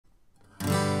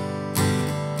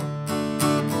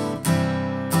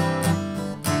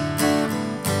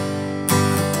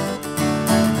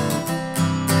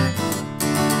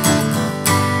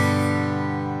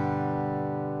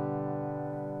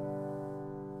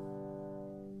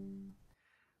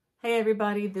Hey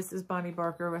everybody, this is Bonnie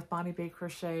Barker with Bonnie Bay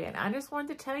Crochet, and I just wanted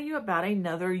to tell you about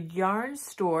another yarn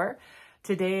store.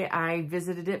 Today I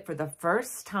visited it for the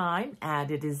first time,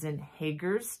 and it is in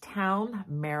Hagerstown,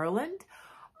 Maryland,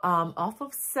 off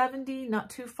of 70, not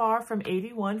too far from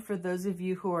 81 for those of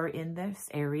you who are in this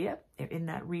area, in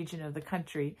that region of the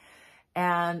country.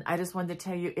 And I just wanted to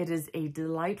tell you, it is a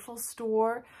delightful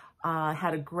store.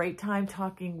 Had a great time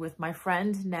talking with my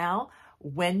friend now,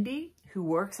 Wendy, who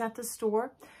works at the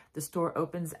store. The store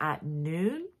opens at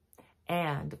noon.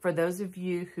 And for those of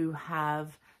you who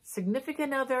have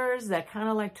significant others that kind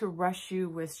of like to rush you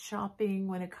with shopping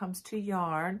when it comes to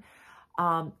yarn,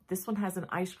 this one has an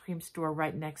ice cream store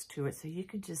right next to it. So you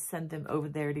can just send them over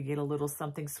there to get a little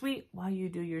something sweet while you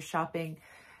do your shopping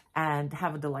and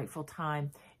have a delightful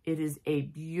time. It is a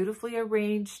beautifully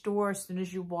arranged store. As soon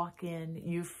as you walk in,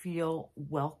 you feel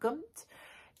welcomed.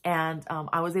 And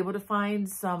I was able to find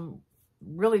some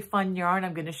really fun yarn.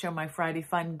 I'm going to show my Friday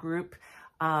Fun group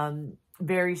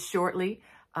very shortly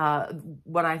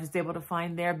what I was able to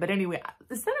find there. But anyway,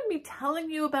 instead of me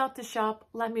telling you about the shop,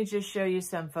 let me just show you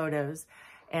some photos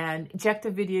and check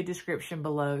the video description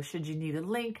below should you need a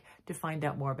link to find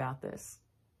out more about this.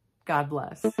 God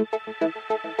bless.